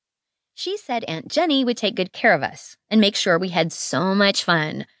She said Aunt Jenny would take good care of us and make sure we had so much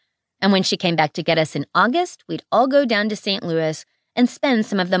fun. And when she came back to get us in August, we'd all go down to St. Louis and spend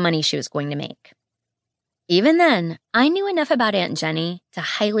some of the money she was going to make. Even then, I knew enough about Aunt Jenny to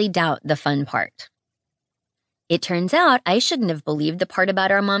highly doubt the fun part. It turns out I shouldn't have believed the part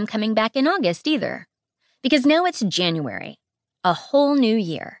about our mom coming back in August either, because now it's January, a whole new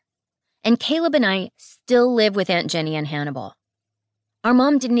year, and Caleb and I still live with Aunt Jenny in Hannibal. Our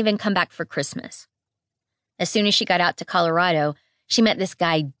mom didn't even come back for Christmas. As soon as she got out to Colorado, she met this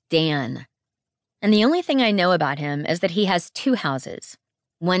guy, Dan. And the only thing I know about him is that he has 2 houses,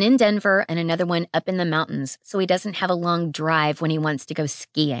 one in Denver and another one up in the mountains, so he doesn't have a long drive when he wants to go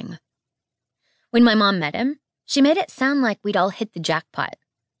skiing. When my mom met him, she made it sound like we'd all hit the jackpot,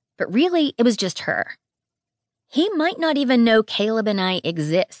 but really it was just her. He might not even know Caleb and I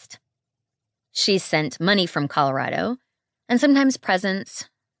exist. She sent money from Colorado, and sometimes presents,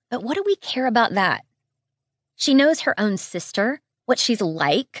 but what do we care about that? She knows her own sister, what she's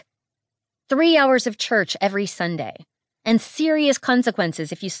like. 3 hours of church every Sunday, and serious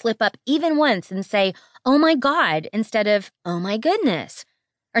consequences if you slip up even once and say, "Oh my God," instead of, "Oh my goodness,"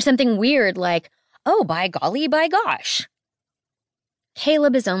 or something weird like, "Oh, by golly, by gosh."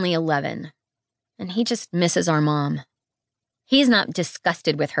 Caleb is only 11, and he just misses our mom. He's not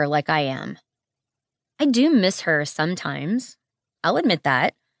disgusted with her like I am. I do miss her sometimes, I'll admit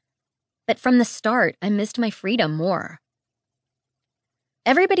that, but from the start, I missed my freedom more.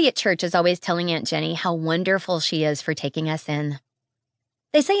 Everybody at church is always telling Aunt Jenny how wonderful she is for taking us in.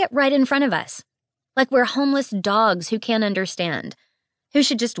 They say it right in front of us, like we're homeless dogs who can't understand, who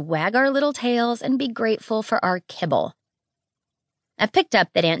should just wag our little tails and be grateful for our kibble. I've picked up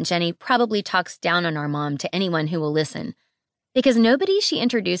that Aunt Jenny probably talks down on our mom to anyone who will listen, because nobody she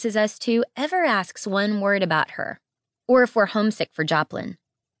introduces us to ever asks one word about her, or if we're homesick for Joplin.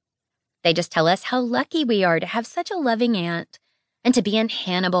 They just tell us how lucky we are to have such a loving aunt, and to be in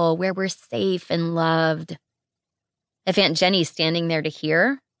Hannibal where we're safe and loved. If Aunt Jenny's standing there to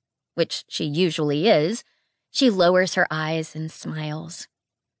hear, which she usually is, she lowers her eyes and smiles,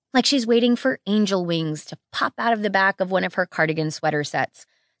 like she's waiting for angel wings to pop out of the back of one of her cardigan sweater sets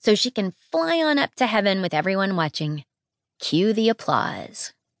so she can fly on up to heaven with everyone watching. Cue the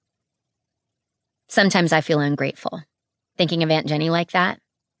applause. Sometimes I feel ungrateful, thinking of Aunt Jenny like that.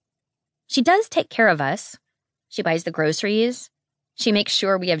 She does take care of us. She buys the groceries. She makes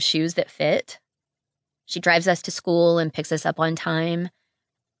sure we have shoes that fit. She drives us to school and picks us up on time.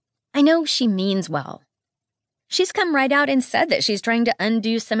 I know she means well. She's come right out and said that she's trying to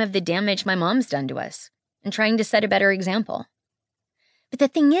undo some of the damage my mom's done to us and trying to set a better example. But the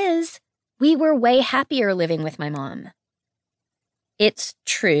thing is, we were way happier living with my mom. It's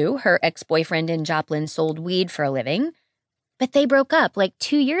true her ex-boyfriend in Joplin sold weed for a living, but they broke up like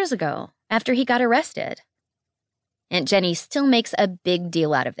 2 years ago after he got arrested. Aunt Jenny still makes a big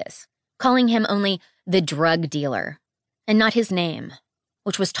deal out of this, calling him only the drug dealer, and not his name,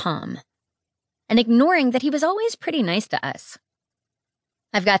 which was Tom, and ignoring that he was always pretty nice to us.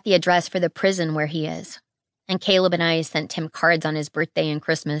 I've got the address for the prison where he is, and Caleb and I sent him cards on his birthday and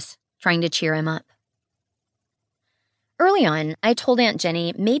Christmas, trying to cheer him up. Early on, I told Aunt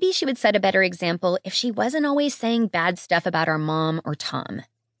Jenny maybe she would set a better example if she wasn't always saying bad stuff about our mom or Tom.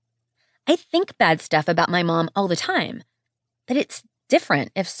 I think bad stuff about my mom all the time, but it's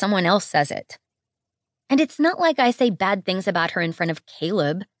different if someone else says it. And it's not like I say bad things about her in front of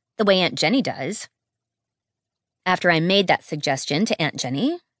Caleb, the way Aunt Jenny does. After I made that suggestion to Aunt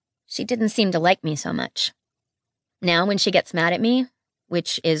Jenny, she didn't seem to like me so much. Now when she gets mad at me,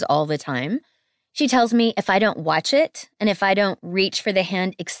 which is all the time, she tells me if I don't watch it and if I don't reach for the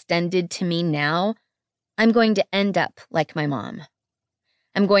hand extended to me now, I'm going to end up like my mom.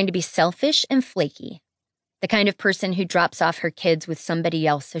 I'm going to be selfish and flaky, the kind of person who drops off her kids with somebody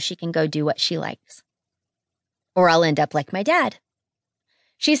else so she can go do what she likes. Or I'll end up like my dad.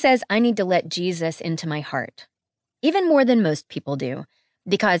 She says I need to let Jesus into my heart, even more than most people do,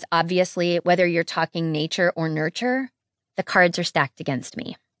 because obviously, whether you're talking nature or nurture, the cards are stacked against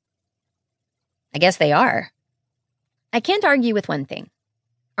me. I guess they are. I can't argue with one thing.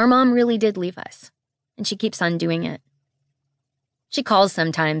 Our mom really did leave us, and she keeps on doing it. She calls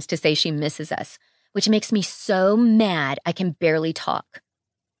sometimes to say she misses us, which makes me so mad I can barely talk.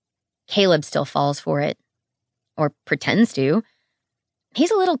 Caleb still falls for it, or pretends to.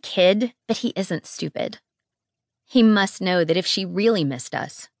 He's a little kid, but he isn't stupid. He must know that if she really missed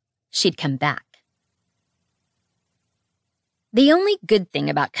us, she'd come back. The only good thing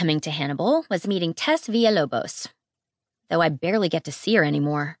about coming to Hannibal was meeting Tess Villalobos, though I barely get to see her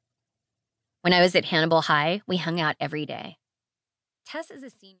anymore. When I was at Hannibal High, we hung out every day. Tess is a senior.